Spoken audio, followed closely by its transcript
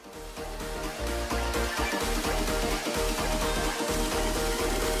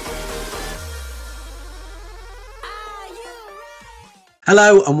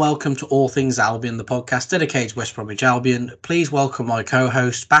Hello and welcome to All Things Albion, the podcast dedicated to West Bromwich Albion. Please welcome my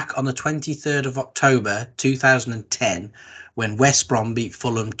co-host back on the 23rd of October 2010 when West Brom beat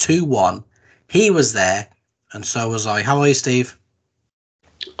Fulham 2-1. He was there and so was I. How are you, Steve?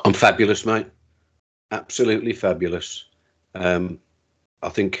 I'm fabulous, mate. Absolutely fabulous. I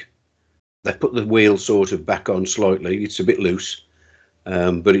think they've put the wheel sort of back on slightly. It's a bit loose,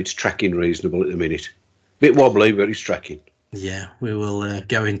 but it's tracking reasonable at the minute. Bit wobbly, but it's tracking. Yeah, we will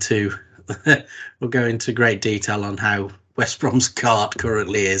go into great detail on how West Brom's cart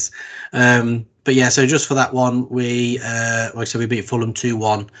currently is. But yeah, so just for that one, we like I said, we beat Fulham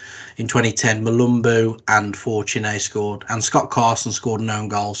 2-1 in 2010. Malumbu and Fortuné scored, and Scott Carson scored an own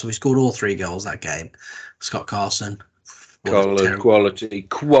goal. So we scored all three goals that game. Scott Carson, Quality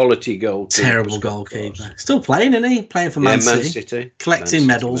goal. Terrible goalkeeper. Still playing, isn't he? Playing for Man City. Collecting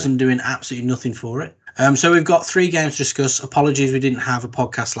medals and doing absolutely nothing for it. So we've got 3 games to discuss. Apologies we didn't have a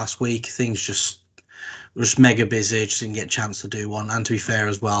podcast last week. Things just was mega busy. Just didn't get a chance to do one. And to be fair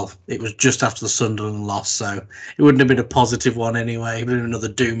as well, it was just after the Sunderland loss, so it wouldn't have been a positive one anyway. It would have been another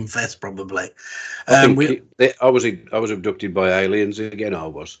doom fest probably. I was abducted by aliens again.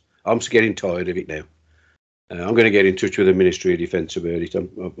 I'm getting tired of it now. I'm going to get in touch with the Ministry of Defence about it.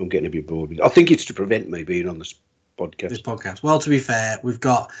 I'm getting a bit bored with it. I think it's to prevent me being on this podcast. Well, to be fair, we've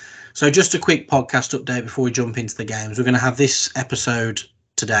got... So just a quick podcast update before we jump into the games. We're going to have this episode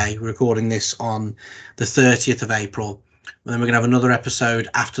today. We're recording this on the 30th of April. And then we're going to have another episode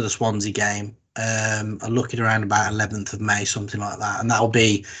after the Swansea game. I'm looking around about 11th of May, something like that. And that'll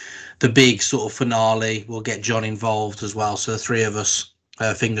be the big sort of finale. We'll get John involved as well. So the 3 of us,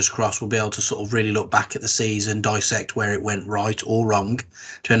 fingers crossed, we'll be able to sort of really look back at the season, dissect where it went right or wrong,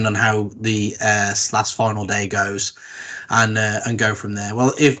 depending on how the last final day goes. And go from there.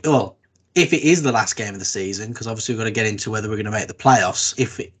 Well, if it is the last game of the season, because obviously we've got to get into whether we're going to make the playoffs.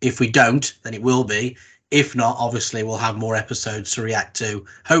 If we don't, then it will be. If not, obviously we'll have more episodes to react to.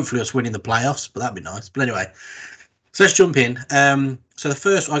 Hopefully us winning the playoffs, but that'd be nice. But anyway, so let's jump in. So the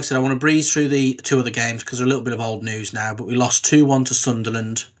first, like I said, I want to breeze through the 2 other games because they're a little bit of old news now. But we lost 2-1 to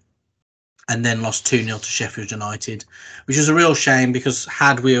Sunderland, and then lost 2-0 to Sheffield United, which is a real shame because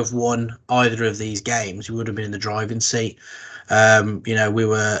had we have won either of these games, we would have been in the driving seat. We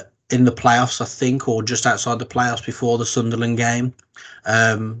were in the playoffs, I think, or just outside the playoffs before the Sunderland game.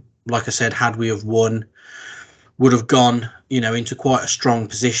 Like I said, had we have won, would have gone, into quite a strong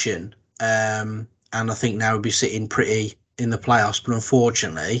position. And I think now we'd be sitting pretty in the playoffs, but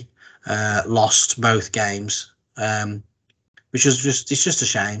unfortunately, lost both games, which is just a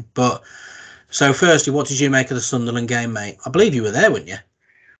shame. But so, firstly, what did you make of the Sunderland game, mate? I believe you were there, weren't you?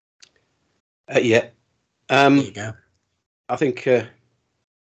 Yeah. There you go. I think to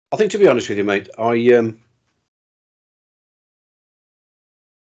be honest with you, mate,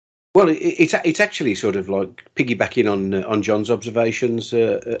 it's actually sort of like piggybacking on John's observations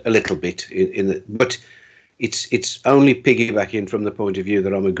a little bit but it's only piggybacking from the point of view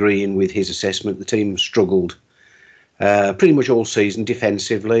that I'm agreeing with his assessment. The team struggled pretty much all season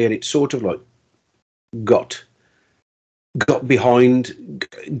defensively, and it's sort of like got behind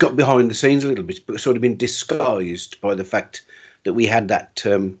the scenes a little bit, but sort of been disguised by the fact that we had that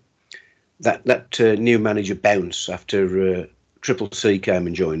new manager bounce after Triple C came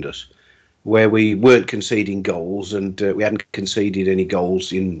and joined us, where we weren't conceding goals, and we hadn't conceded any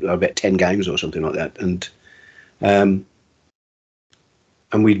goals in about 10 games or something like that, and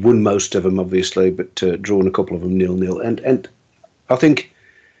we'd won most of them, obviously, but drawn a couple of them 0-0, and I think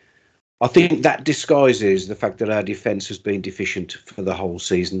that disguises the fact that our defence has been deficient for the whole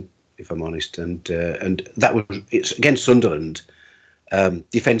season, if I'm honest. And it's against Sunderland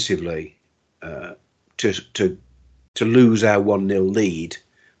defensively to lose our 1-0 lead,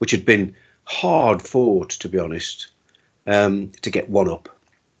 which had been hard fought, to be honest, to get one up,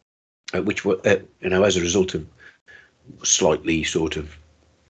 which were as a result of slightly sort of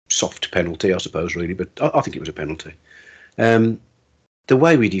soft penalty, I suppose, really, but I think it was a penalty. The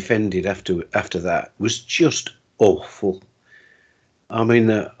way we defended after that was just awful. I mean,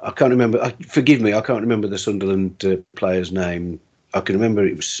 I can't remember. Forgive me, I can't remember the Sunderland player's name. I can remember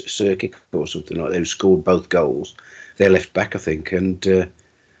it was Sirkic or something like that, who scored both goals. Their left back, I think.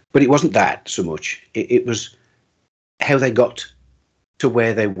 But it wasn't that so much. It was how they got to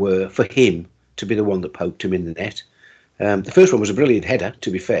where they were for him to be the one that poked him in the net. The first one was a brilliant header,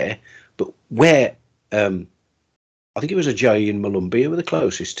 to be fair, but where... I think it was Ajayi and Malumbi who were the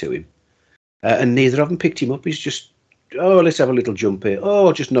closest to him. And neither of them picked him up. He's just, let's have a little jump here.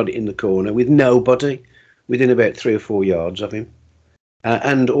 Just nod it in the corner with nobody within about 3 or 4 yards of him.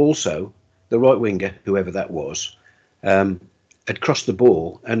 And also, the right winger, whoever that was, had crossed the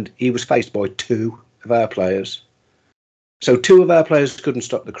ball, and he was faced by two of our players. So two of our players couldn't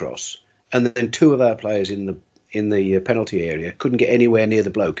stop the cross, and then two of our players in the penalty area couldn't get anywhere near the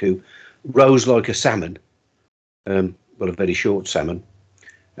bloke who rose like a salmon, well, a very short salmon,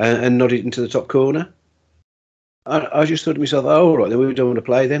 and nodded into the top corner. I just thought to myself, oh, all right, then we don't want to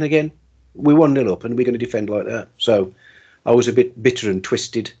play then again. We're 1-0 up, and we're going to defend like that. So I was a bit bitter and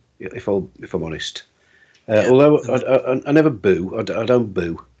twisted, if I'm honest. Although I never boo, I don't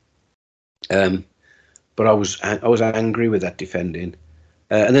boo. But I was angry with that defending,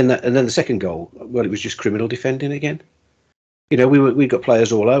 and then the second goal. Well, it was just criminal defending again. You know, we got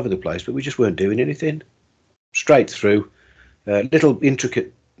players all over the place, but we just weren't doing anything. Straight through, little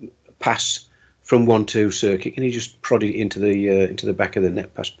intricate pass from 1-2 circuit, and he just prodded it into the back of the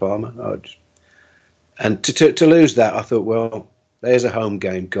net past Palmer. And to lose that, I thought, well, there's a home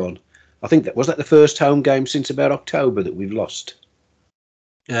game gone. I think that was the first home game since about October that we've lost.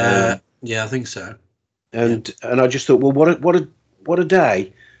 Yeah, I think so. And I just thought, well, what a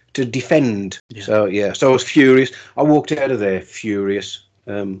day to defend. Yeah. So I was furious. I walked out of there furious.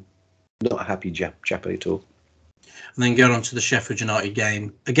 Not a happy chap at all. And then going on to the Sheffield United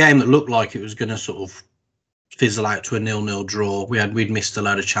game, a game that looked like it was going to sort of fizzle out to a 0-0 draw. We'd missed a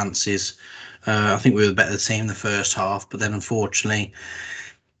load of chances. I think we were the better team in the first half, but then unfortunately,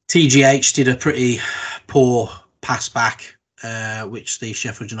 TGH did a pretty poor pass back, which the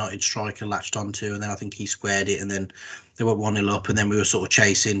Sheffield United striker latched onto, and then I think he squared it, and then they were 1-0 up, and then we were sort of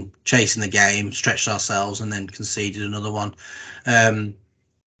chasing the game, stretched ourselves, and then conceded another one.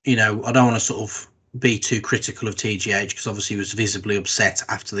 You know, I don't want to sort of be too critical of TGH because obviously he was visibly upset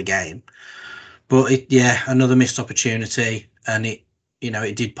after the game, but another missed opportunity, and it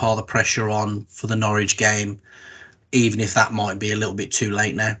did pile the pressure on for the Norwich game, even if that might be a little bit too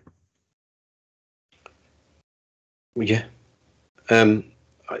late now. Yeah.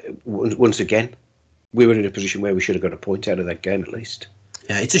 Once again, we were in a position where we should have got a point out of that game at least.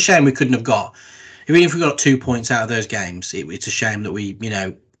 Yeah, it's a shame we couldn't have got. Even if we got 2 points out of those games, it's a shame that we,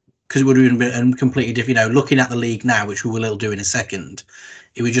 because it would have been completely different. Looking at the league now, which we will do in a second,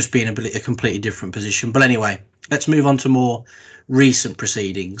 it would just be in a completely different position. But anyway, let's move on to more recent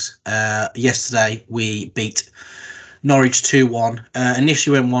proceedings. Yesterday, we beat Norwich 2-1.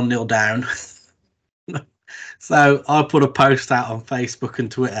 Initially went 1-0 down. So I put a post out on Facebook and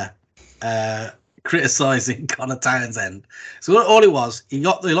Twitter criticising Connor Townsend. So all it was, he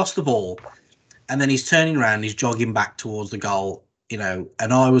lost the ball, and then he's turning around, he's jogging back towards the goal, and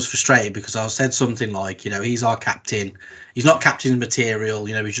I was frustrated because I said something like, he's our captain. He's not captain's material,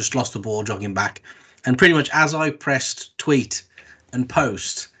 he's just lost the ball jogging back. And pretty much as I pressed tweet and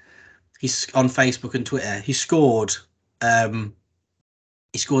post, he's on Facebook and Twitter, he scored that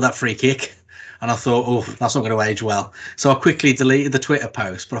free kick. And I thought, oh, that's not going to age well. So I quickly deleted the Twitter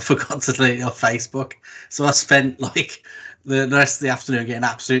post, but I forgot to delete it on Facebook. So I spent the rest of the afternoon getting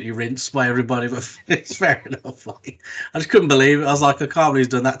absolutely rinsed by everybody. But it's fair enough. I just couldn't believe it. I was like, I can't believe he's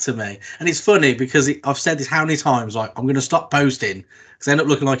done that to me. And it's funny because I've said this how many times, I'm going to stop posting because I end up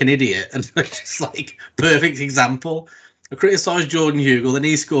looking like an idiot. And it's just perfect example. I criticised Jordan Hugill, then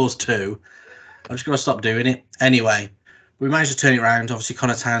he scores 2. I'm just going to stop doing it. Anyway. We managed to turn it around. Obviously,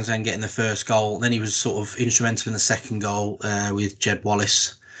 Connor Townsend getting the first goal. Then he was sort of instrumental in the second goal with Jed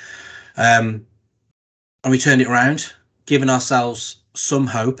Wallace. And we turned it around, giving ourselves some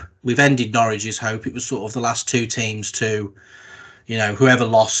hope. We've ended Norwich's hope. It was sort of the last two teams to, whoever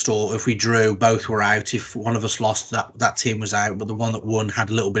lost or if we drew, both were out. If one of us lost, that team was out. But the one that won had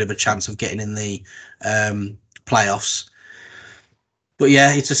a little bit of a chance of getting in the playoffs. But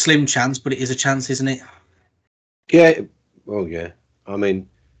yeah, it's a slim chance, but it is a chance, isn't it? Yeah. Well, yeah. I mean,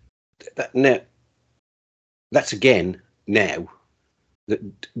 that's again now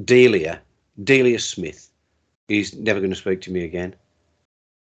that Delia Smith is never going to speak to me again.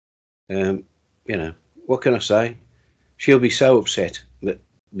 What can I say? She'll be so upset that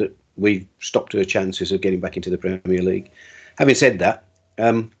we've stopped her chances of getting back into the Premier League. Having said that,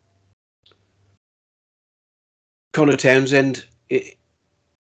 Connor Townsend,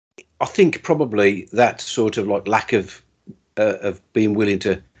 I think probably that sort of lack of being willing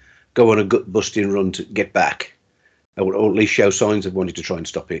to go on a gut busting run to get back, or at least show signs of wanting to try and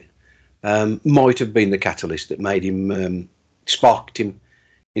stop it, might have been the catalyst that made him sparked him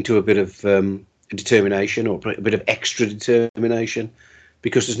into a bit of determination, or a bit of extra determination,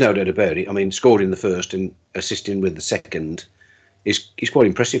 because there's no doubt about it. I mean, scoring the first and assisting with the second is quite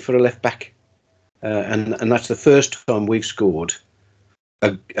impressive for a left back, and that's the first time we've scored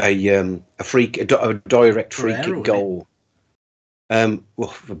a direct free kick goal.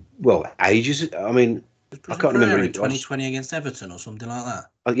 Well, ages. I mean, I can't remember who in it was. 2020 against Everton or something like that.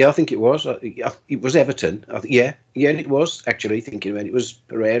 Yeah, I think it was. It was Everton. Yeah, it was actually thinking about it. It was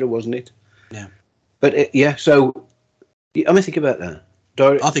Pereira, wasn't it? Yeah. But yeah, so I mean, think about that.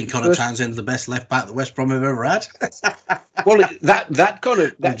 I think Connor Townsend's the best left back that West Brom have ever had. Well, that kind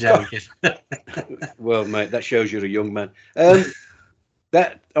of. I'm joking. Well, mate, that shows you're a young man.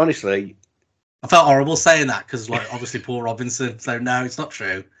 That honestly, I felt horrible saying that because, like, obviously Paul Robinson. So no, it's not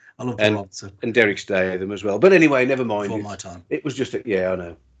true. I love Paul Robinson and Derek Statham as well. But anyway, never mind. Before my time. It was just yeah, I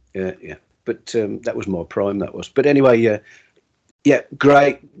know. Yeah. But that was my prime. That was. But anyway, yeah,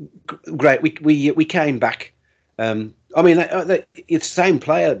 great. We came back. I mean, it's the same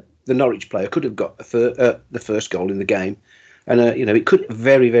player. The Norwich player could have got the first goal in the game, and it could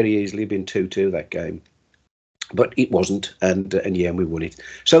very, very easily have been 2-2 that game, but it wasn't, and we won it.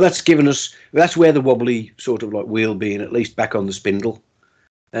 So that's given us. That's where the wobbly sort of like wheel being at least back on the spindle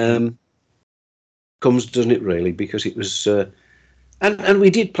comes, doesn't it? Really, because it was. And we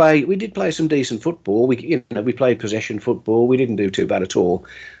did play some decent football. We played possession football. We didn't do too bad at all,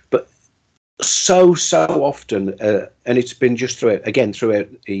 but so often, and it's been just throughout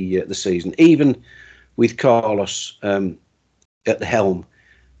the season, even with Carlos at the helm.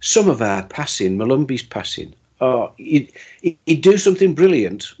 Some of our passing, Malumbi's passing, he'd do something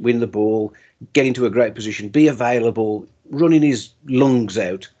brilliant, win the ball, get into a great position, be available, running his lungs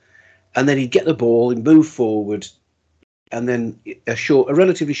out, and then he'd get the ball and move forward. And then a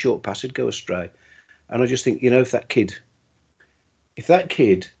relatively short pass would go astray. And I just think, if that kid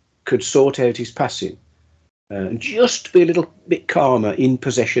could sort out his passing and just be a little bit calmer in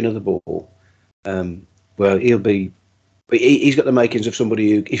possession of the ball, well, he's got the makings of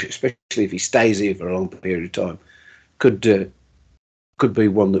somebody who, especially if he stays here for a long period of time, could be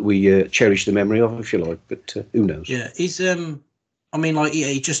one that we cherish the memory of, if you like. But who knows? Yeah, he's I mean, like,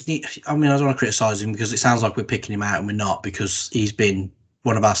 he just I don't want to criticise him because it sounds like we're picking him out and we're not, because he's been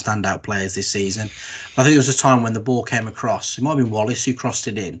one of our standout players this season. I think there was a time when the ball came across. It might have been Wallace who crossed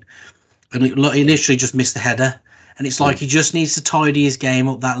it in, and he literally just missed the header. And it's like he just needs to tidy his game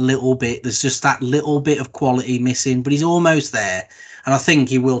up that little bit. There's just that little bit of quality missing, but he's almost there. And I think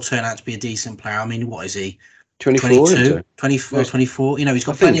he will turn out to be a decent player. I mean, what is he? 22, 24, 24. He's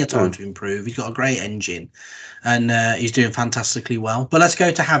got plenty of time to improve. He's got a great engine, and he's doing fantastically well. But let's go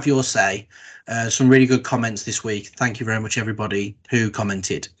to Have Your Say. Some really good comments this week. Thank you very much, everybody who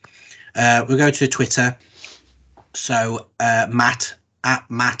commented. We'll go to Twitter. So Matt at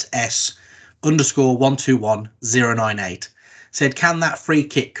Matt S _121098 said, "Can that free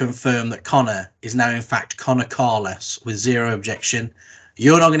kick confirm that Connor is now in fact Connor Carlos with zero objection?"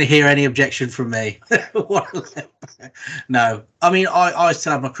 You're not going to hear any objection from me. No, I mean, I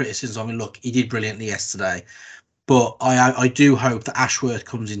still have my criticisms. I mean, look, he did brilliantly yesterday, but I do hope that Ashworth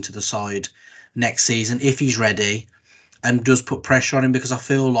comes into the side next season if he's ready and does put pressure on him, because I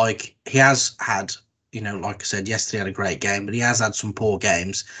feel like he has had, like I said, yesterday had a great game, but he has had some poor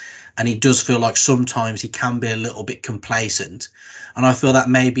games, and he does feel like sometimes he can be a little bit complacent, and I feel that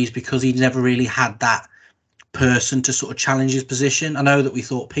maybe it's because he never really had that person to sort of challenge his position. I know that we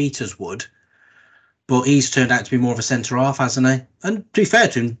thought Peters would, but he's turned out to be more of a centre half, hasn't he? And to be fair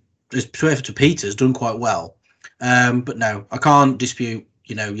to him, to Peters, done quite well. But no, I can't dispute,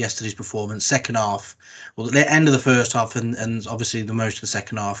 yesterday's performance. Second half, well, the end of the first half, and obviously the most of the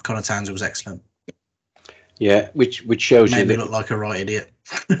second half, Connor Townsend was excellent. Yeah, which shows Made you me look like a right idiot.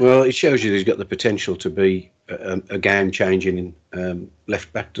 Well, it shows you that he's got the potential to be a game-changing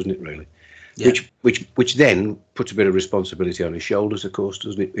left back, doesn't it? Really. Yeah. Which then puts a bit of responsibility on his shoulders, of course,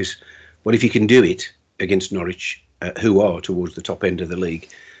 doesn't it? Well, if you can do it against Norwich, who are towards the top end of the league,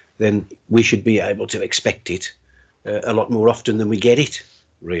 then we should be able to expect it a lot more often than we get it.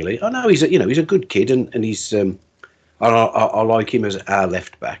 Really, I know he's a good kid, and he's I like him as our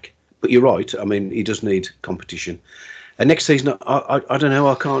left back. But you're right. I mean, he does need competition. And next season, I don't know.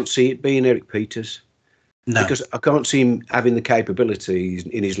 I can't see it being Eric Peters. No, because I can't see him having the capabilities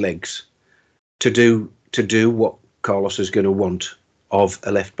in his legs to do what Carlos is going to want of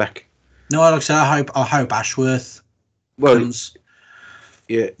a left back. No, like I said, I hope Ashworth comes.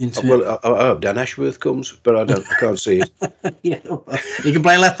 Yeah, well, I hope Dan Ashworth comes, but I can't see it. Yeah, he can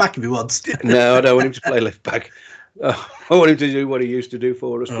play left back if he wants. No, I don't want him to play left back. I want him to do what he used to do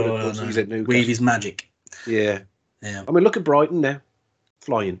for us, but of course he's at Newcastle. Weave his magic. Yeah. I mean, look at Brighton now,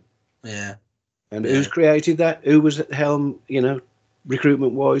 flying. Yeah. And who's created that? Who was at the helm?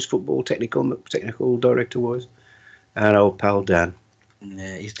 Recruitment-wise, football technical director-wise, and old pal Dan.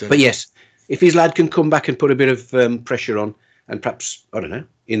 Yeah, he's done. But yes, if his lad can come back and put a bit of pressure on, and perhaps, I don't know,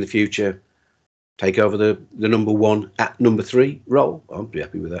 in the future, take over the number 1 at number 3 role, I'd be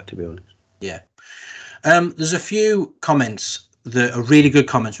happy with that, to be honest. Yeah. There's a few comments that are really good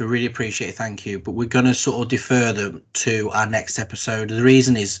comments. We really appreciate it. Thank you. But we're going to sort of defer them to our next episode. The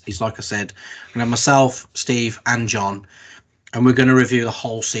reason is like I said, we're going to have myself, Steve, and John, and we're going to review the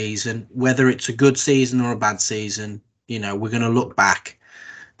whole season, whether it's a good season or a bad season. You know, we're going to look back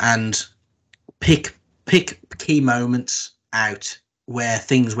and pick key moments out where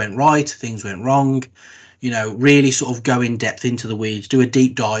things went right, things went wrong. You know, really sort of go in depth into the weeds, do a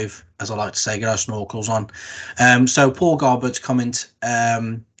deep dive, as I like to say, get our snorkels on. So Paul Garbert's comment,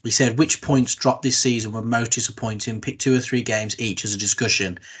 he said, which points dropped this season were most disappointing? Pick 2 or 3 games each as a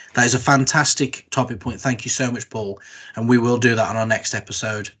discussion. That is a fantastic topic point. Thank you so much, Paul. And we will do that on our next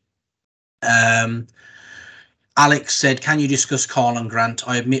episode. Alex said, can you discuss Karlan Grant?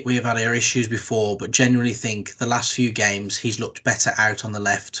 I admit we have had our issues before, but generally think the last few games he's looked better out on the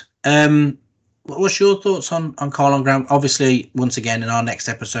left. What's your thoughts on Karlan Grant? Obviously, once again, in our next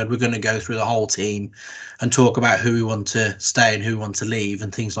episode, we're going to go through the whole team and talk about who we want to stay and who we want to leave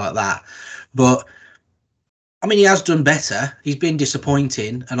and things like that. But, I mean, he has done better. He's been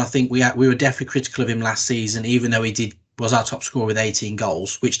disappointing, and I think we were definitely critical of him last season, even though was our top scorer with 18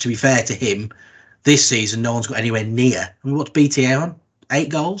 goals, which, to be fair to him, this season, no one's got anywhere near. I mean, what's BTA on? 8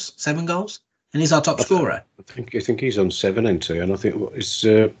 goals? 7 goals? And he's our top scorer. I think he's on 7, isn't he? And I think it's...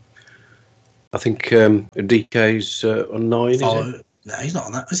 I think DK's on 9. Is it? No, he's not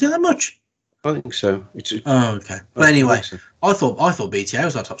on that. Is he that much? I think so. Okay. But anyway, I thought BTA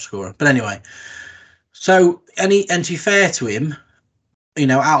was our top scorer. But anyway, so and to be fair to him, you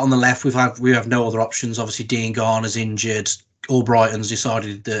know, out on the left we have no other options. Obviously, Dean Garner's injured. Albrighton's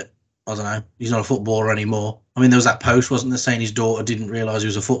decided that, I don't know, he's not a footballer anymore. I mean, there was that post, wasn't there, saying his daughter didn't realise he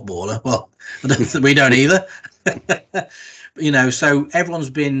was a footballer. Well, we don't either. You know, so everyone's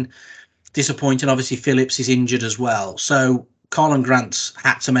been disappointing. Obviously, Phillips is injured as well. So Karlan Grant's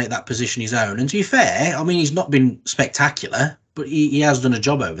had to make that position his own. And to be fair, I mean, he's not been spectacular, but he has done a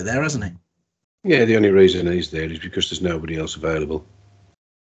job over there, hasn't he? Yeah, the only reason he's there is because there's nobody else available.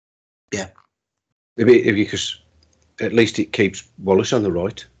 Yeah. Because at least it keeps Wallace on the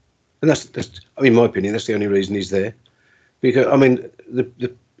right. And that's I mean, in my opinion, that's the only reason he's there. Because, I mean,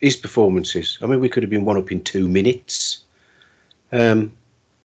 his performances, I mean, we could have been 1 up in 2 minutes.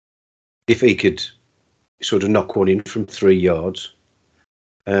 If he could sort of knock one in from 3 yards,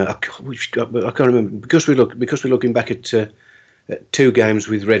 I can't remember because we're looking back at 2 games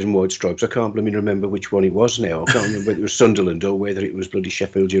with red and white stripes. I can't blooming remember which one it was now. I can't remember whether it was Sunderland or whether it was bloody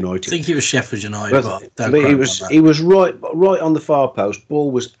Sheffield United. I think it was Sheffield United. But he was right on the far post.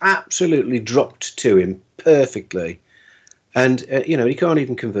 Ball was absolutely dropped to him perfectly, and you know, he can't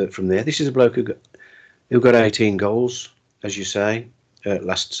even convert from there. This is a bloke who got 18 goals, as you say,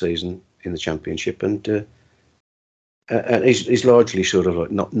 last season in the Championship, and he's largely sort of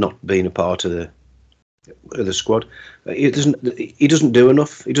like not being a part of the squad. He doesn't do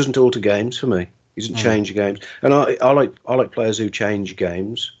enough. He doesn't alter games for me. He doesn't change games, and I like players who change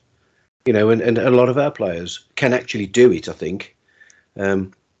games, you know, and a lot of our players can actually do it, I think,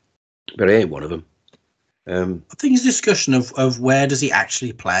 but he ain't one of them. I think it's a discussion of where does he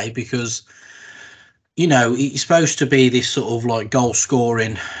actually play, because, you know, he's supposed to be this sort of like goal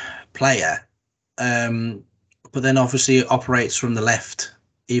scoring player, but then obviously it operates from the left,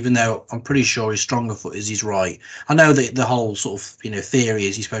 even though I'm pretty sure his stronger foot is his right. I know that the whole sort of, you know, theory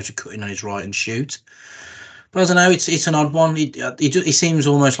is he's supposed to cut in on his right and shoot, but I don't know, it's an odd one. He seems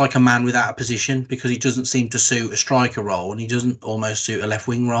almost like a man without a position, because he doesn't seem to suit a striker role and he doesn't almost suit a left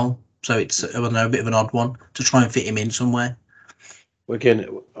wing role, so it's, I don't know, a bit of an odd one to try and fit him in somewhere. Well, again,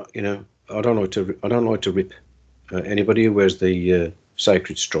 you know, I don't like to rip anybody who wears the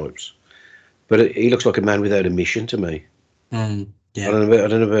sacred stripes, but he looks like a man without a mission to me. Yeah. I don't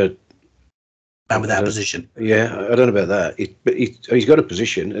know about man without a position. Yeah, I don't know about that. But he's got a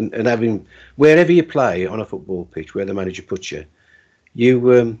position, and having wherever you play on a football pitch, where the manager puts you,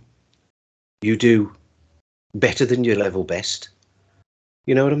 you do better than your level best.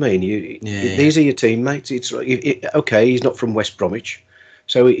 You know what I mean? These are your teammates. It's like, okay, he's not from West Bromwich,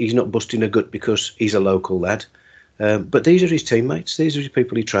 so he's not busting a gut because he's a local lad. But these are his teammates. These are the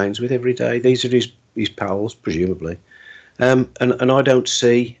people he trains with every day. These are his pals, presumably. And I don't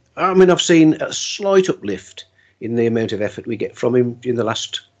see... I mean, I've seen a slight uplift in the amount of effort we get from him in the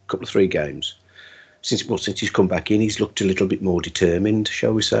last couple of 3 games. Since he's come back in, he's looked a little bit more determined,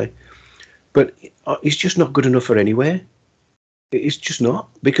 shall we say. But he's just not good enough for anywhere. It's just not.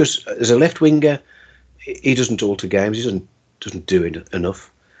 Because as a left winger, he doesn't alter games. He doesn't do it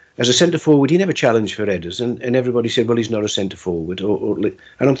enough. As a centre forward, he never challenged for headers, and everybody said, well, he's not a centre forward. And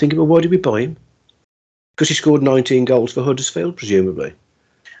I'm thinking, well, why did we buy him? Because he scored 19 goals for Huddersfield, presumably.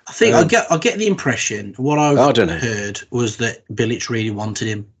 I think I get the impression what I've I don't know. heard was that Bilic really wanted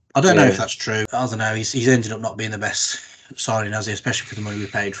him. I don't know if that's true. I don't know. He's ended up not being the best signing, has he? Especially for the money we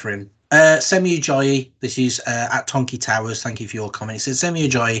paid for him. Semi Ajayi, this is at Tonky Towers. Thank you for your comment. It says Semi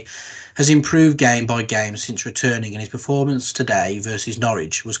Ajayi has improved game by game since returning, and his performance today versus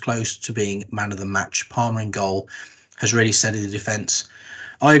Norwich was close to being man of the match. Palmer in goal has really steadied the defence.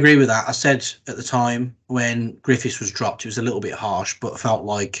 I agree with that. I said at the time when Griffiths was dropped, it was a little bit harsh, but felt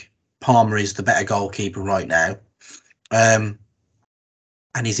like Palmer is the better goalkeeper right now.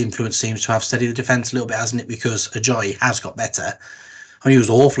 And his influence seems to have steadied the defence a little bit, hasn't it? Because Ajayi has got better. I mean, he was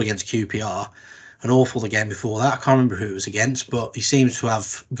awful against QPR and awful the game before that. I can't remember who it was against, but he seems to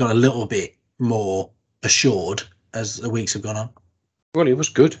have got a little bit more assured as the weeks have gone on. Well, he was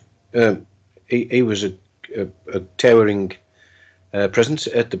good. He was a towering presence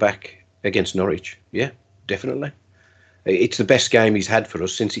at the back against Norwich. Yeah, definitely. It's the best game he's had for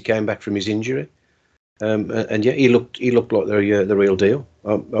us since he came back from his injury. And yeah, he looked like the real deal.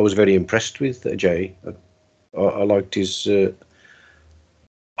 I was very impressed with Jay. I liked his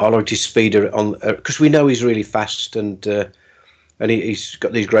speed on because we know he's really fast and he's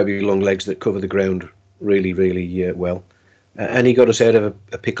got these great big long legs that cover the ground really well. And he got us out of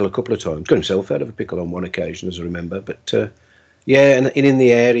a pickle a couple of times. Got himself out of a pickle on one occasion, as I remember. But yeah, and in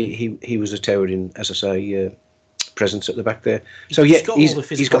the air, he was a towering, as I say, presence at the back there. So yeah,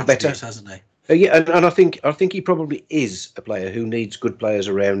 he's got better, hasn't he? Yeah, and I think he probably is a player who needs good players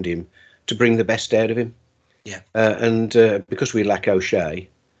around him to bring the best out of him. Yeah, and because we lack O'Shea,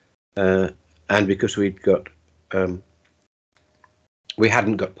 and because we'd got we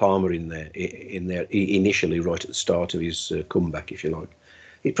hadn't got Palmer in there initially right at the start of his comeback, if you like,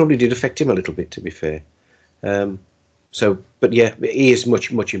 it probably did affect him a little bit, to be fair. But yeah, he is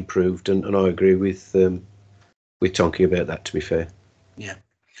much improved, and I agree with Tonky about that, to be fair. Yeah.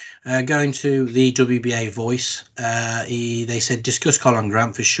 Going to the WBA voice, they said discuss Colin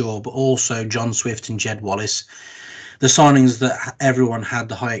Grant for sure, but also John Swift and Jed Wallace, the signings that everyone had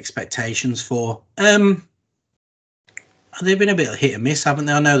the high expectations for. They've been a bit hit and miss, haven't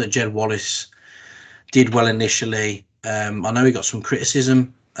they? I know that Jed Wallace did well initially. I know he got some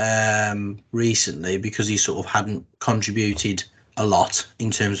criticism recently because he sort of hadn't contributed a lot in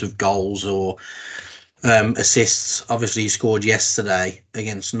terms of goals or assists. Obviously, he scored yesterday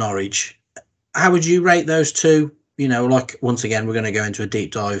against Norwich. How would you rate those two? You know, like, once again, we're going to go into a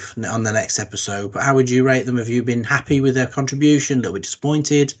deep dive on the next episode, but how would you rate them? Have you been happy with their contribution, a little bit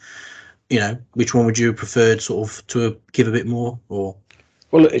disappointed? You know, which one would you have preferred sort of to give a bit more? Or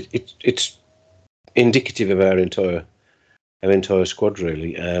well, it's indicative of our entire squad,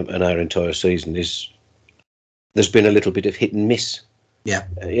 really, and our entire season there's been a little bit of hit and miss,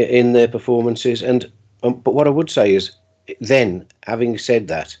 in their performances. And but what I would say is, then, having said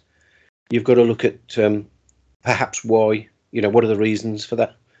that, you've got to look at perhaps why. You know, what are the reasons for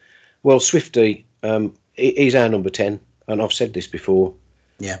that? Well, Swifty, he's our number 10, and I've said this before.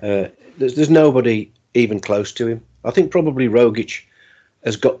 Yeah. There's nobody even close to him. I think probably Rogic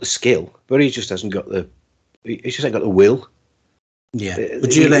has got the skill, but he just hasn't got the will. Yeah.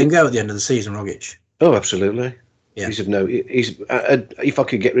 Would you let him go at the end of the season, Rogic? Oh, absolutely. Yeah. If I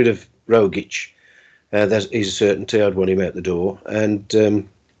could get rid of Rogic, he's a certainty. I'd want him out the door, and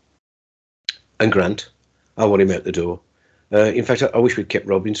Grant, I want him out the door. In fact, I wish we'd kept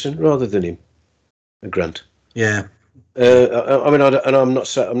Robinson rather than him and Grant. Yeah. I'm not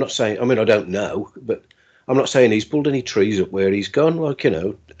saying. I mean, I don't know, but I'm not saying he's pulled any trees up where he's gone. Like, you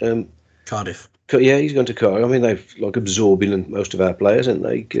know, Cardiff. Yeah, he's gone to Cardiff. I mean, they've like absorbing most of our players, haven't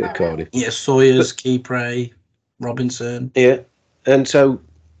they? Cardiff. Yeah, Sawyers, Keypray, Robinson. Yeah, and so,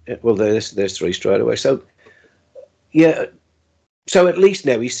 well, there's three straight away. So, yeah, so at least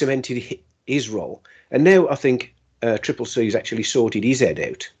now he's cemented his role, and now I think Triple C's actually sorted his head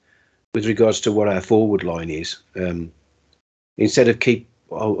out with regards to what our forward line is. Instead of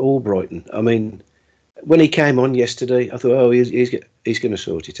Albrighton. I mean, when he came on yesterday, I thought, he's going to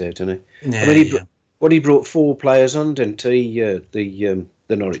sort it out, isn't he? Yeah, I mean, he brought 4 players on, didn't he? The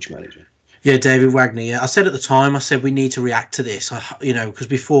Norwich manager. Yeah, David Wagner. Yeah, I said at the time, we need to react to this. You know, because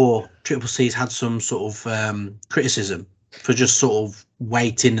before Triple C's had some sort of criticism for just sort of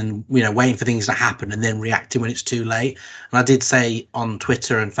waiting for things to happen and then reacting when it's too late. And I did say on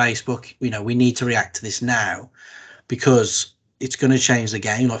Twitter and Facebook, you know, we need to react to this now because it's going to change the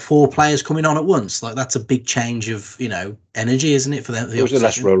game. Like 4 players coming on at once, like that's a big change of, you know, energy, isn't it, for them? It was the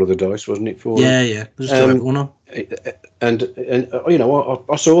last roll of the dice, wasn't it? For yeah. Just everyone on. And you know,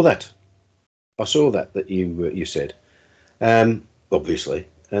 I saw that. I saw that you said, obviously,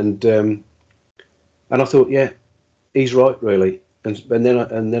 and I thought, yeah, he's right, really.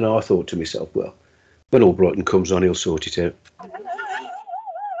 then I thought to myself, well, when Albrighton comes on, he'll sort it out.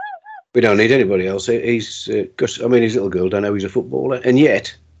 We don't need anybody else. He's his little girl don't know he's a footballer, and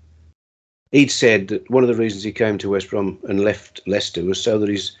yet he'd said that one of the reasons he came to West Brom and left Leicester was so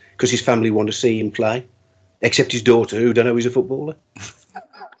that because his family want to see him play, except his daughter, who don't know he's a footballer.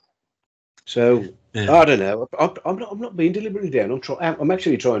 So yeah. I don't know. I'm not being deliberately down. I'm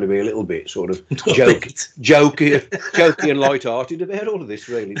actually trying to be a little bit sort of jokey and light-hearted about all of this,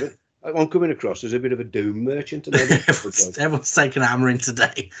 really. But I'm coming across as a bit of a doom merchant. Everyone's taking a hammer in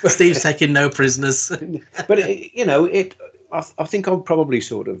today. Steve's taking no prisoners. But I think I'm probably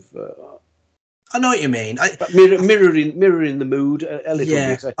sort of. I know what you mean. Mirroring the mood a little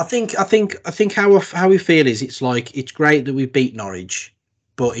bit. I think how we feel is it's like it's great that we beat Norwich,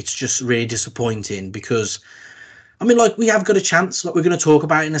 but it's just really disappointing because. I mean, like, we have got a chance, like we're going to talk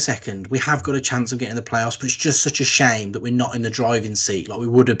about in a second. We have got a chance of getting the playoffs, but it's just such a shame that we're not in the driving seat like we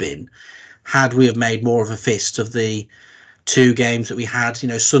would have been had we have made more of a fist of the two games that we had,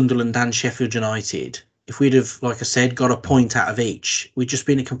 Sunderland and Sheffield United. If we'd have, like I said, got a point out of each, we'd just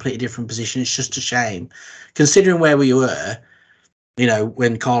be in a completely different position. It's just a shame. Considering where we were,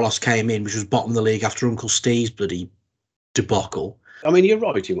 when Carlos came in, which was bottom of the league after Uncle Steve's bloody debacle. I mean, you're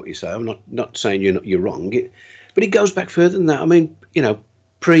right in what you say. I'm not saying you're wrong. But it goes back further than that. I mean,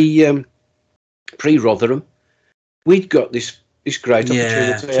 pre Rotherham, we'd got this great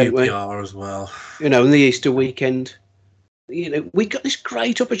opportunity. QPR as well. In the Easter weekend, we got this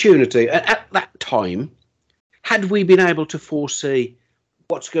great opportunity. At that time, had we been able to foresee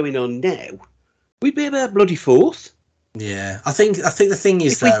what's going on now, we'd be about bloody fourth. Yeah, I think the thing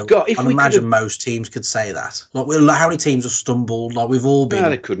is I imagine most teams could say that. Like, how many teams have stumbled? Like, we've all been. No,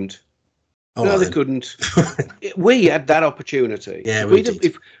 they couldn't. They couldn't. We had that opportunity. Yeah,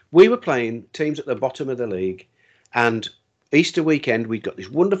 if we were playing teams at the bottom of the league, and Easter weekend we'd got this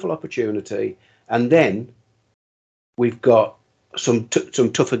wonderful opportunity, and then we've got some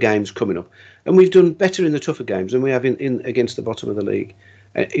tougher games coming up, and we've done better in the tougher games than we have in against the bottom of the league.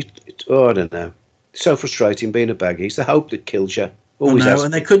 I don't know. It's so frustrating being a baggy. It's the hope that kills you.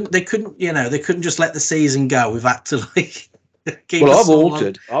 And they couldn't just let the season go. We've had to I've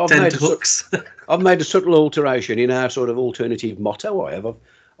altered. I've made a subtle alteration in our sort of alternative motto.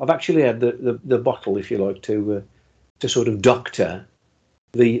 I've actually had the bottle, if you like, to sort of doctor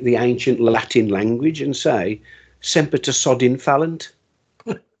the ancient Latin language and say "semper te sodin fallant."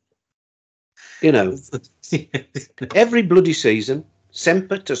 Every bloody season,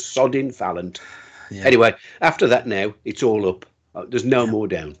 semper te sodin fallant. Yeah. Anyway, after that, now it's all up. There's no more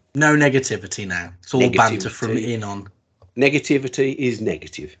down. No negativity now. It's all banter from in on. Negativity is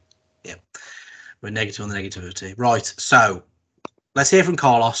negative. Yeah, we're negative on the negativity. Right, so let's hear from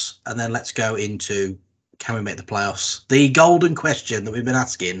Carlos, and then let's go into can we make the playoffs? The golden question that we've been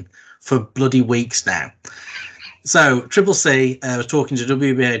asking for bloody weeks now. So Triple C was talking to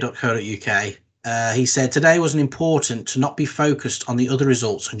wba.co.uk. He said today wasn't important to not be focused on the other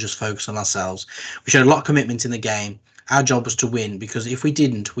results and just focus on ourselves. We showed a lot of commitment in the game. Our job was to win because if we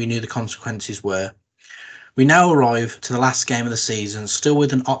didn't, we knew the consequences were. We now arrive to the last game of the season, still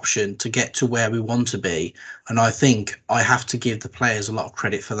with an option to get to where we want to be, and I think I have to give the players a lot of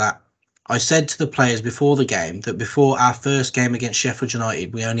credit for that. I said to the players before the game that before our first game against Sheffield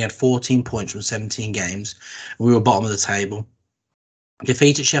United, we only had 14 points from 17 games, and we were bottom of the table.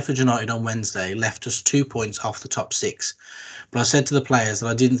 Defeat at Sheffield United on Wednesday left us 2 points off the top six, but I said to the players that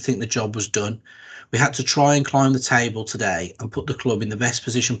I didn't think the job was done. We had to try and climb the table today and put the club in the best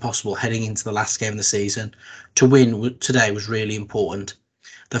position possible heading into the last game of the season. To win today was really important.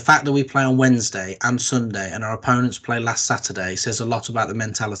 The fact that we play on Wednesday and Sunday and our opponents play last Saturday says a lot about the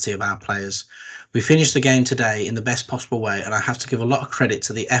mentality of our players. We finished the game today in the best possible way, and I have to give a lot of credit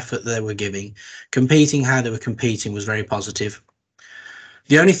to the effort they were giving. Competing how they were competing was very positive.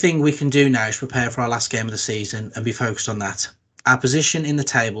 The only thing we can do now is prepare for our last game of the season and be focused on that. Our position in the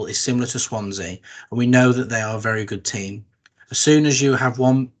table is similar to Swansea, and we know that they are a very good team. As soon as you have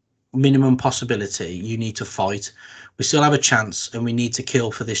one minimum possibility, you need to fight. We still have a chance, and we need to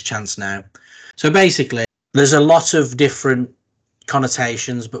kill for this chance now. So basically, there's a lot of different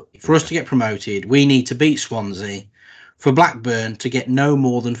connotations, but for us to get promoted, we need to beat Swansea. For Blackburn to get no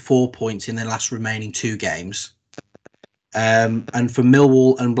more than 4 points in their last remaining two games. And for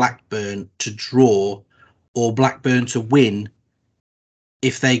Millwall and Blackburn to draw, or Blackburn to win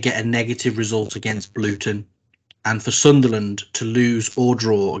if they get a negative result against Luton, and for Sunderland to lose or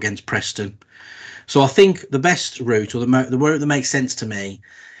draw against Preston. So I think the best route, or the route that makes sense to me,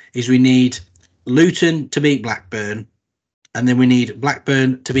 is we need Luton to beat Blackburn, and then we need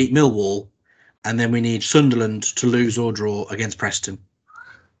Blackburn to beat Millwall, and then we need Sunderland to lose or draw against Preston.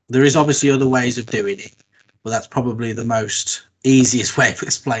 There is obviously other ways of doing it, but that's probably the most easiest way of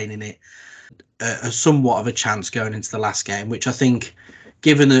explaining it. Somewhat of a chance going into the last game, which I think,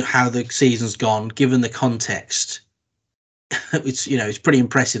 given how the season's gone, given the context, it's pretty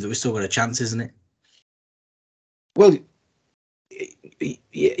impressive that we've still got a chance, isn't it? Well,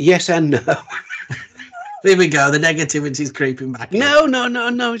 yes and no. Here we go. The negativity's creeping back. No,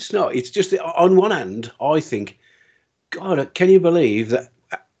 it's not. It's just that on one hand, I think, God, can you believe that?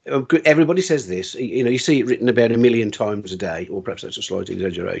 Everybody says this. You see it written about 1 million times a day, or perhaps that's a slight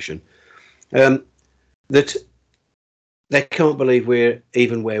exaggeration. That they can't believe we're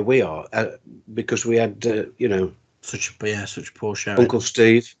even where we are because we had, such poor show. Uncle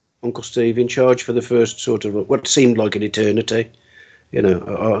Steve in charge for the first sort of what seemed like an eternity.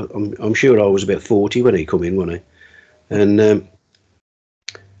 I'm sure I was about 40 when he come in, wasn't he?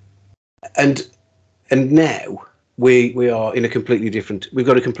 And now we are in a completely different. We've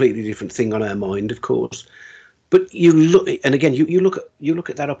got a completely different thing on our mind, of course. But you look, and again, you look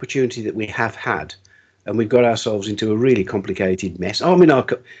at that opportunity that we have had, and we've got ourselves into a really complicated mess. I mean,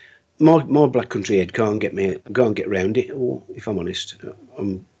 my black country head can't get around it. Or if I'm honest,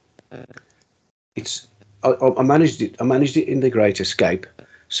 I managed it. I managed it in the Great Escape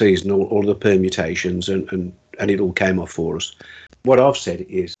season, all the permutations, and it all came off for us. What I've said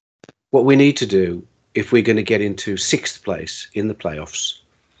is, what we need to do if we're going to get into 6th place in the playoffs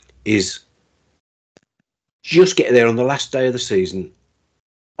is just get there on the last day of the season,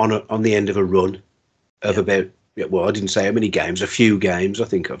 on the end of a run of about, well, I didn't say how many games, a few games, I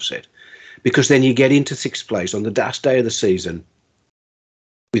think I've said, because then you get into 6th place on the last day of the season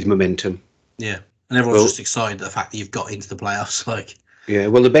with momentum. Yeah. And everyone's just excited at the fact that you've got into the playoffs. Yeah,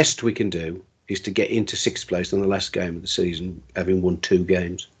 well, the best we can do is to get into 6th place on the last game of the season, having won 2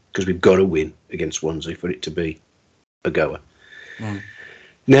 games, because we've got to win against Swansea for it to be a goer. Now,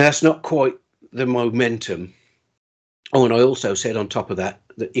 that's not quite the momentum. Oh, and I also said on top of that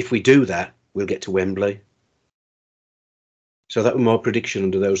if we do that, we'll get to Wembley. So that was my prediction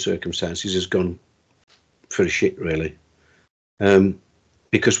under those circumstances has gone for a shit, really.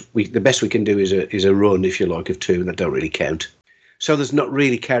 Because the best we can do is a run, if you like, of 2, and that don't really count. So there's not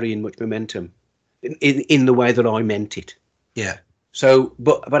really carrying much momentum in the way that I meant it. Yeah. So,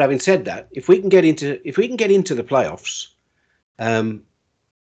 but having said that, if we can get into the playoffs,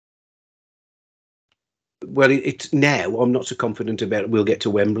 well, it's now I'm not so confident about we'll get to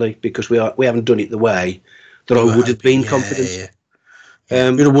Wembley because we haven't done it the way that I would have been confident.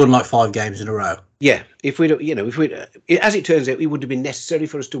 We'd have won like 5 games in a row. Yeah, if we, as it turns out, it would have been necessary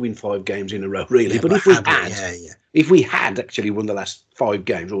for us to win 5 games in a row, really. Yeah, but if we had actually won the last 5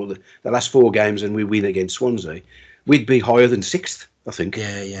 games or the last 4 games and we win against Swansea, we'd be higher than 6th, I think.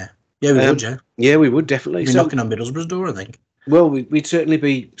 Yeah, we would, yeah. Yeah, we would definitely. We'd be knocking on Middlesbrough's door, I think. Well, we'd certainly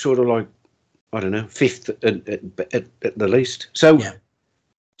be sort of like, I don't know, 5th at the least. So,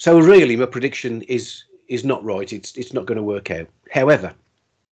 so really, my prediction is not right. It's not going to work out. However,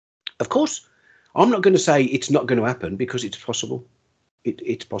 of course, I'm not going to say it's not going to happen because it's possible.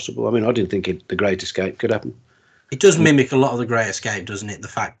 It's possible. I mean, I didn't think the Great Escape could happen. It does mimic a lot of the Great Escape, doesn't it? The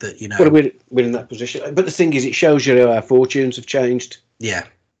fact that, Well, we're in that position. But the thing is, it shows you how our fortunes have changed. Yeah.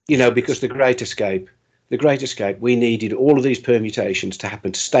 Because the Great Escape, we needed all of these permutations to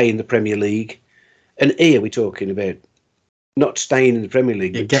happen to stay in the Premier League. And here we're talking about not staying in the Premier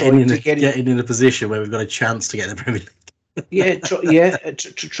League. Yeah, getting in a position where we've got a chance to get in the Premier League.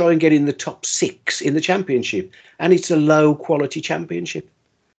 To try and get in the top 6 in the Championship, and it's a low quality Championship.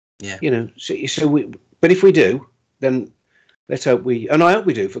 Yeah, but if we do, then let's hope and I hope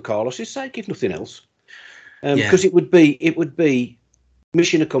we do for Carlos's sake, if nothing else, because it would be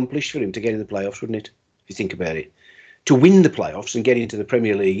mission accomplished for him to get in the playoffs, wouldn't it? If you think about it, to win the playoffs and get into the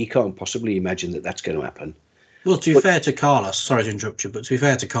Premier League, you can't possibly imagine that that's going to happen. Well, to be fair to Carlos, sorry to interrupt you, but to be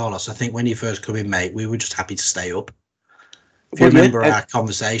fair to Carlos, I think when you first come in, mate, we were just happy to stay up. If you remember our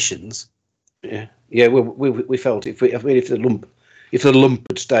conversations. Yeah. Well, we felt if the lump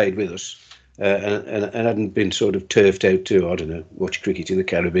had stayed with us and hadn't been sort of turfed out to, I don't know, watch cricket in the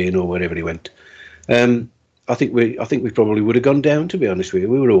Caribbean or wherever he went, I think we probably would have gone down. To be honest with you,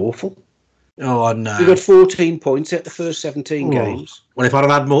 we were awful. Oh no! We got 14 points at the first 17 games. Well, if I'd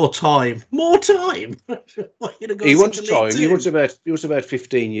have had more time. He wants time. He wants about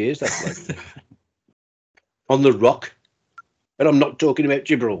 15 years. That's like on the rock. And I'm not talking about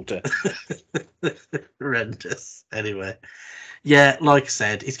Gibraltar. Horrendous. Anyway, yeah, like I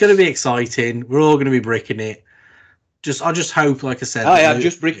said, it's going to be exciting. We're all going to be bricking it. I just hope, like I said, I have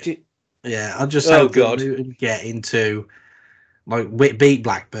just bricked it. Yeah, I just hope we get into like beat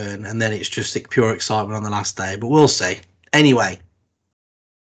Blackburn, and then it's just like pure excitement on the last day. But we'll see. Anyway,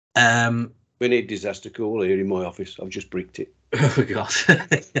 we need disaster call here in my office. I've just bricked it. Oh God.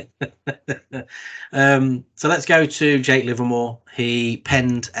 So let's go to Jake Livermore. He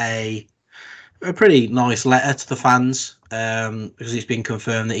penned a pretty nice letter to the fans because it's been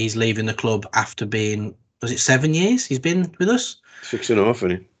confirmed that he's leaving the club after being, was it 7 years he's been with us? 6.5,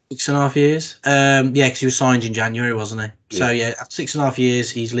 isn't it? 6.5 years. Yeah, because he was signed in January, wasn't he? Yeah. So yeah, after 6.5 years,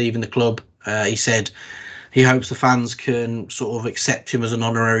 he's leaving the club. He said he hopes the fans can sort of accept him as an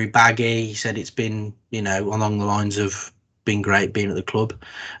honorary baggy. He said it's been, along the lines of been great being at the club.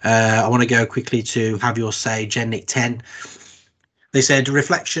 I want to go quickly to Have Your Say, Gennick 10. They said,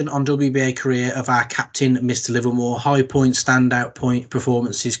 reflection on WBA career of our captain, Mr. Livermore, high point, standout point,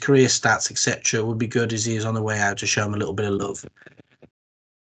 performances, career stats, etc. would be good as he is on the way out to show him a little bit of love.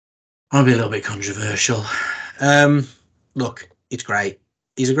 I'll be a little bit controversial. Look, it's great.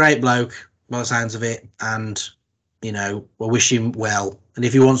 He's a great bloke by the sounds of it, and I wish him well. And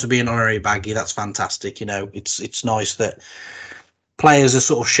if he wants to be an honorary baggy, that's fantastic. It's nice that players are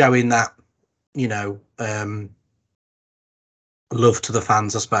sort of showing that, love to the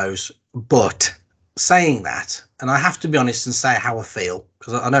fans, I suppose. But saying that, and I have to be honest and say how I feel,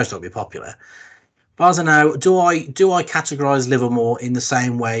 because I know it's not going to be popular. But I don't know, do I categorise Livermore in the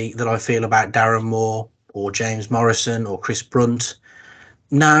same way that I feel about Darren Moore or James Morrison or Chris Brunt?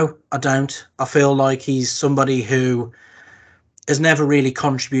 No, I don't. I feel like he's somebody who has never really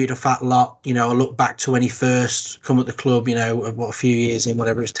contributed a fat lot. I look back to when he first come at the club, a few years in,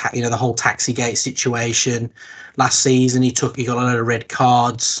 whatever it was, the whole Taxigate situation. Last season, he got a lot of red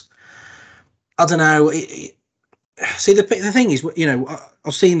cards. I don't know. See, the thing is,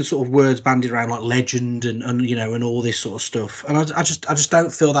 I've seen the sort of words bandied around like legend and and all this sort of stuff, and I just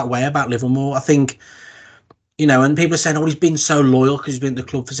don't feel that way about Livermore. I think, and people are saying, oh, he's been so loyal because he's been at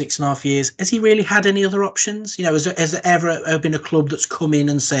the club for 6.5 years. Has he really had any other options? Has there ever been a club that's come in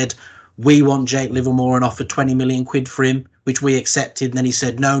and said, we want Jake Livermore and offered 20 million quid for him, which we accepted, and then he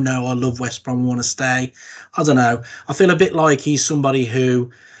said, no, I love West Brom, I want to stay? I don't know. I feel a bit like he's somebody who,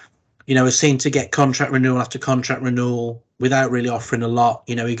 has seemed to get contract renewal after contract renewal without really offering a lot.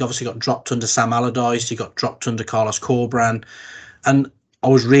 He obviously got dropped under Sam Allardyce, he got dropped under Carlos Corberán, and I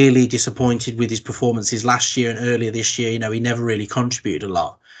was really disappointed with his performances last year and earlier this year. He never really contributed a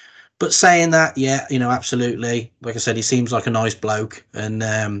lot. But saying that, yeah, absolutely. Like I said, he seems like a nice bloke, and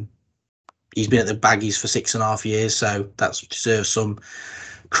he's been at the Baggies for 6.5 years, so that deserves some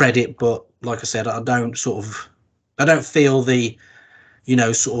credit. But like I said, I don't feel the,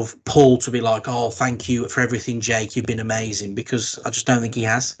 sort of pull to be like, oh, thank you for everything, Jake, you've been amazing, because I just don't think he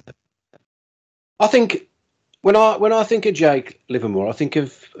has. I think when I think of Jake Livermore, I think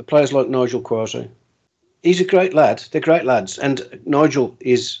of players like Nigel Quasi. He's a great lad. They're great lads, and Nigel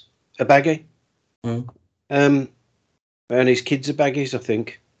is a baggy. And his kids are baggies, I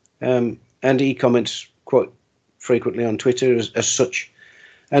think. And he comments quite frequently on Twitter as such.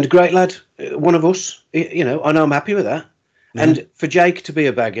 And a great lad, one of us. I know I'm happy with that. Yeah. And for Jake to be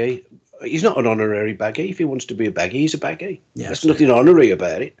a baggy, he's not an honorary baggy. If he wants to be a baggy, he's a baggy. Yeah, there's nothing honorary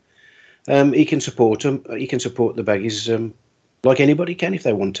about it. He can support them. He can support the baggies like anybody can if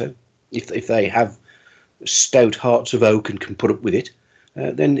they want to. If they have stout hearts of oak and can put up with it,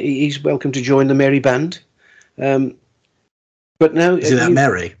 then he's welcome to join the merry band. But now, is that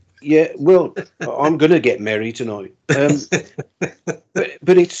merry? Yeah, well, I'm going to get merry tonight. But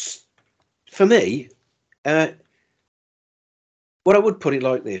it's, for me, what I would put it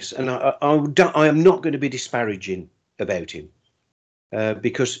like this, and I am not going to be disparaging about him.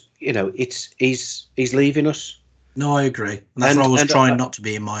 Because he's leaving us. No, I agree. And that's what I was trying not to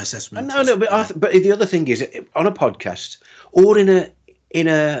be in my assessment. No, but the other thing is, on a podcast or in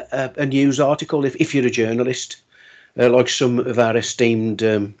a news article, if you're a journalist, like some of our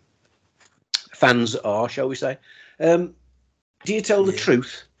esteemed fans are, shall we say, do you tell the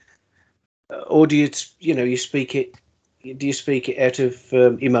truth, or do you speak it? Do you speak it out of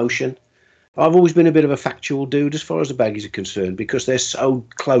emotion? I've always been a bit of a factual dude as far as the baggies are concerned, because they're so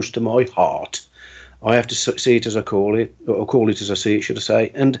close to my heart. I have to see it as I call it, or call it as I see it, should I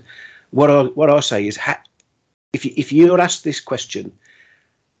say. And what I say is, if you're asked this question,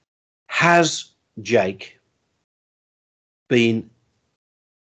 has Jake been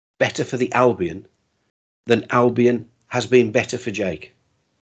better for the Albion than Albion has been better for Jake?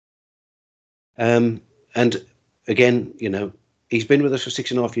 And again, he's been with us for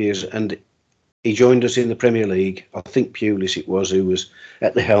 6.5 years, and he joined us in the Premier League. I think Pulis it was who was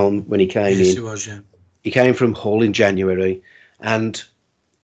at the helm when he came in. He was, yeah. He came from Hull in January, and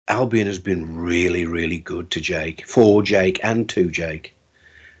Albion has been really, really good to Jake, for Jake, and to Jake,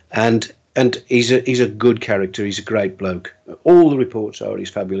 and he's a good character. He's a great bloke. All the reports are he's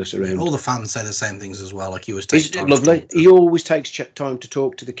fabulous around. All the fans say the same things as well. Like he was He's taking time lovely. to talk to He always takes time to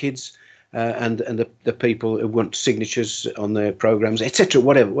talk to the kids and the people who want signatures on their programs, etc.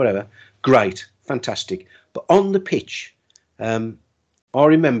 Whatever. Great, fantastic. But on the pitch, I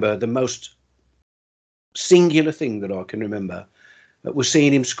remember the most singular thing that I can remember was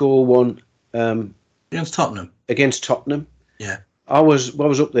seeing him score one against Tottenham. Yeah, I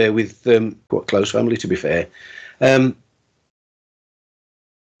was up there with quite close family, to be fair, and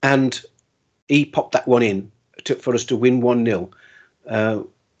he popped that one in for us to win 1-0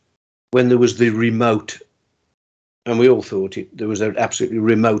 when there was the remote, and we all thought there was an absolutely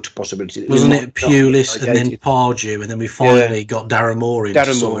remote possibility. Wasn't it Pulis and then Pardew, and then we finally got Darren Moore in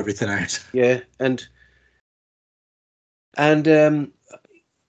to sort everything out. Yeah, and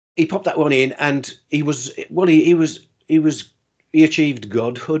he popped that one in, and he achieved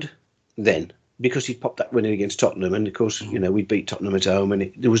godhood then, because he popped that one in against Tottenham, and of course, we beat Tottenham at home, and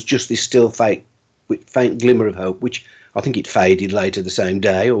there was just this still faint glimmer of hope, which I think it faded later the same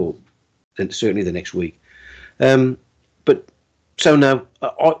day, or certainly the next week. But so no,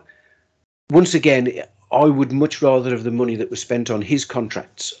 once again, I would much rather have the money that was spent on his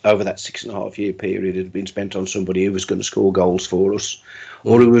contracts over that 6.5 year period had been spent on somebody who was going to score goals for us,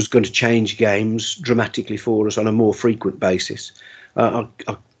 or who was going to change games dramatically for us on a more frequent basis. And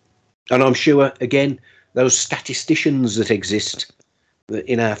I'm sure, again, those statisticians that exist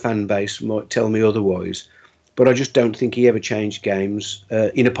in our fan base might tell me otherwise, but I just don't think he ever changed games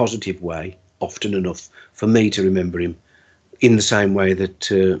in a positive way often enough for me to remember him in the same way that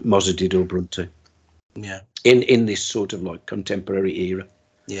Mozza did or Brunty. Yeah. In this sort of like contemporary era.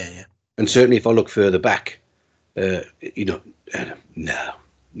 Yeah. And certainly if I look further back, no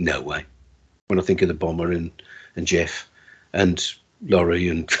way. When I think of the Bomber and Jeff and Laurie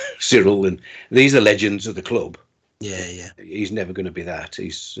and Cyril, and these are legends of the club. Yeah. He's never going to be that.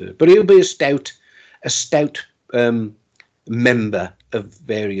 But he'll be a stout member of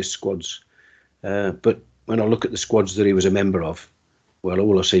various squads. But when I look at the squads that he was a member of, well,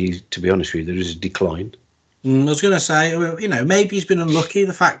 all I see, to be honest with you, there is a decline. I was going to say, maybe he's been unlucky.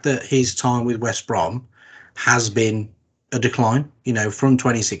 The fact that his time with West Brom has been a decline, from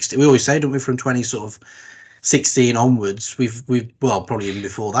 2016. We always say, don't we, from 2016 onwards, we've probably even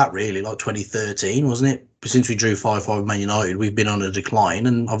before that, really, like 2013, wasn't it? Since we drew 5-5 with Man United, we've been on a decline,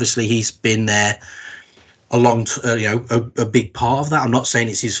 and obviously he's been there a big part of that. I'm not saying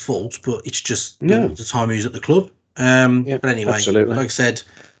it's his fault, but it's just the time he was at the club. But anyway, absolutely. Like I said,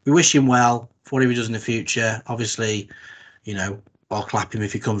 we wish him well for whatever he does in the future. Obviously, I'll clap him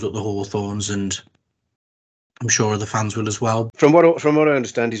if he comes up the Hawthorns, and I'm sure other fans will as well. From what I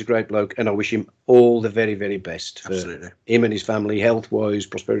understand, he's a great bloke, and I wish him all the very, very best for him and his family, health-wise,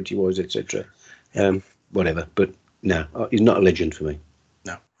 prosperity-wise, etc. Whatever, but no, he's not a legend for me.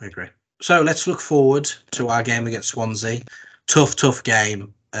 No, I agree. So let's look forward to our game against Swansea. Tough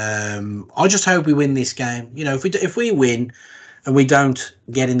game. I just hope we win this game. If we win and we don't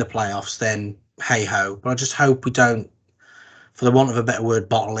get in the playoffs, then hey ho. But I just hope we don't, for the want of a better word,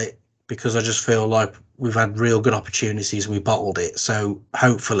 bottle it, because I just feel like we've had real good opportunities and we bottled it. So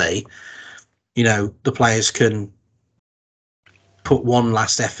hopefully, the players can put one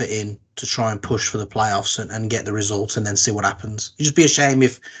last effort in to try and push for the playoffs and get the results, and then see what happens. It'd just be a shame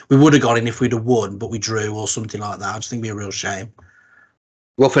if we would have got in if we'd have won, but we drew or something like that. I just think it'd be a real shame.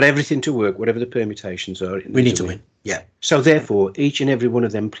 Well, for everything to work, whatever the permutations are, we need to win. Yeah. So therefore, each and every one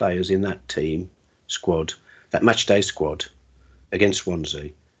of them players in that team squad, that match day squad against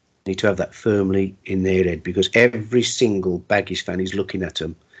Swansea, need to have that firmly in their head, because every single Baggies fan is looking at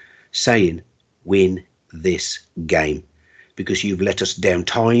them saying, win this game, because you've let us down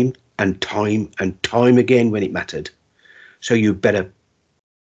time and time and time again when it mattered. So you better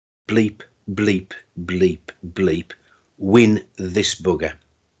bleep, bleep, bleep, bleep, win this bugger.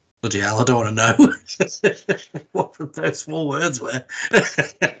 Bloody hell, I don't want to know what those small words were.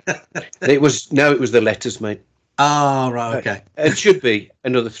 It was the letters, mate. Oh, right, okay. It should be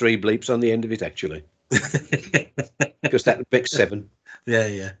another 3 bleeps on the end of it, actually. Because that makes 7.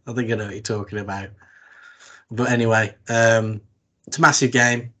 Yeah. I think I know what you're talking about. But anyway, it's a massive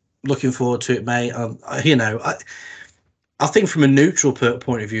game. Looking forward to it, mate. I think from a neutral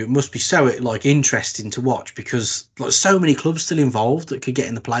point of view, it must be so interesting to watch, because so many clubs still involved that could get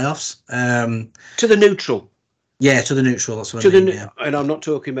in the playoffs. To the neutral, Yeah, to the neutral. That's what I mean. Yeah. And I'm not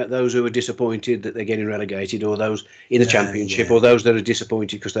talking about those who are disappointed that they're getting relegated, or those in the Championship, yeah. or those that are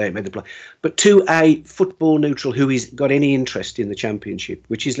disappointed because they ain't made the play. But to a football neutral who has got any interest in the Championship,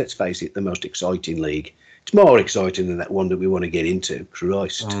 which is, let's face it, the most exciting league. It's more exciting than that one that we want to get into.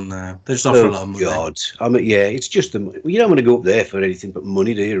 Christ. Oh no, they're just offering a lot of money. God, I mean, yeah, it's just you don't want to go up there for anything but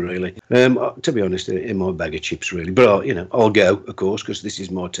money, do you? Really? To be honest, in my bag of chips, really. But I'll go, of course, because this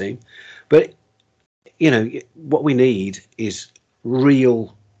is my team. But what we need is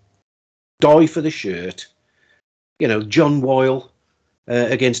real die for the shirt. John Weil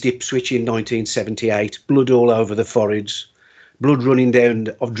against Ipswich in 1978, blood all over the foreheads, blood running down,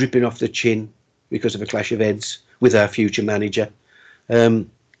 dripping off the chin because of a clash of heads with our future manager. Let's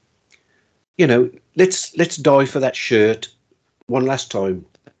die for that shirt one last time,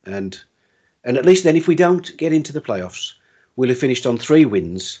 and at least then, if we don't get into the playoffs, we'll have finished on 3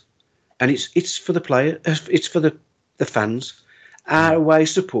 wins. And it's for the player, it's for the fans. Our away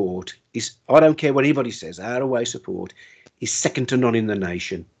support is, I don't care what anybody says, our away support is second to none in the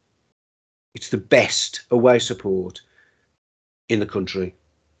nation. It's the best away support in the country.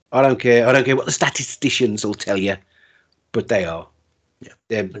 I don't care what the statisticians will tell you, but they are.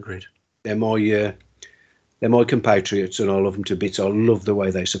 Yeah, agreed. They're my compatriots, and I love them to bits. I love the way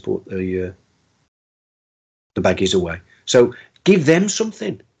they support the Baggies away. So give them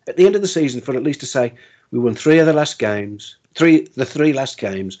something at the end of the season, for at least to say we won the 3 last games,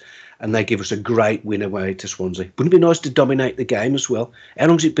 and they give us a great win away to Swansea. Wouldn't it be nice to dominate the game as well? How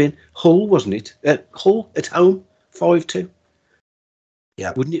long's it been? Hull, wasn't it? Hull at home, 5-2.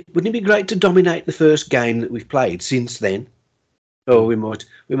 Yeah. Wouldn't it be great to dominate the first game that we've played since then? Oh, we might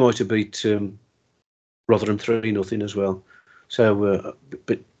have beat Rotherham 3-0 as well. So,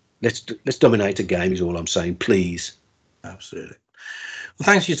 but let's dominate a game is all I'm saying, please. Absolutely. Well,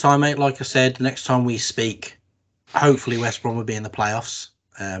 thanks for your time, mate. Like I said, next time we speak, hopefully West Brom will be in the playoffs.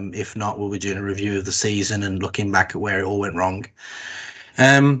 If not, we'll be doing a review of the season and looking back at where it all went wrong.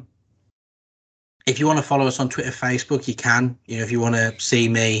 If you want to follow us on Twitter, Facebook, you can. If you want to see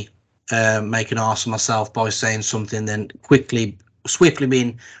me make an arse of myself by saying something, then swiftly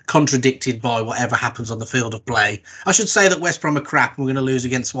being contradicted by whatever happens on the field of play. I should say that West Brom are crap and we're going to lose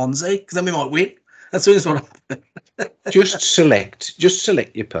against Swansea, because then we might win. That's what happened. Just select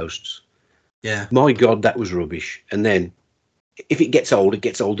your posts. Yeah. My God, that was rubbish. And then, if it gets old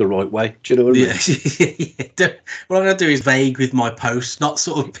the right way. Do you know what I mean? Yeah. What I'm going to do is vague with my posts, not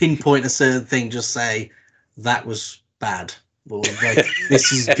sort of pinpoint a certain thing. Just say that was bad. Or like,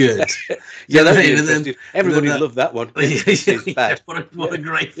 this is good. Yeah, that's interesting. Everybody loved that one. This is bad. What a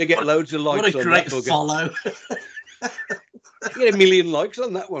great. You get loads of likes. What a great follow. You get 1 million likes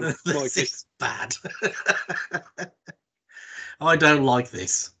on that one. This is bad. I don't like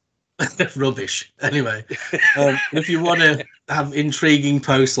this. Rubbish. Anyway, if you want to have intriguing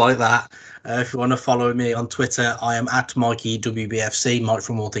posts like that, if you want to follow me on Twitter, I am at MikeyWBFC, Mike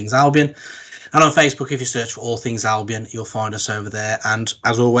from All Things Albion. And on Facebook, if you search for All Things Albion, you'll find us over there. And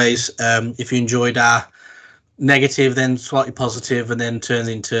as always, if you enjoyed our negative, then slightly positive, and then turns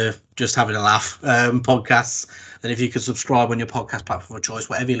into just having a laugh podcasts, then if you could subscribe on your podcast platform of choice,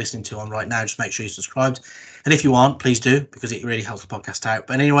 whatever you're listening to on right now, just make sure you're subscribed. And if you aren't, please do, because it really helps the podcast out.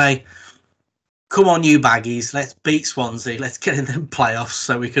 But anyway, come on, you Baggies. Let's beat Swansea. Let's get in them playoffs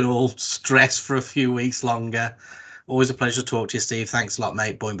so we can all stress for a few weeks longer. Always a pleasure to talk to you, Steve. Thanks a lot,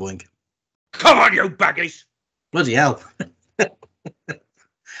 mate. Boing, boing. Come on, you Baggies. Bloody hell.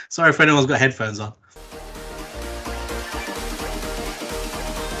 Sorry if anyone's got headphones on.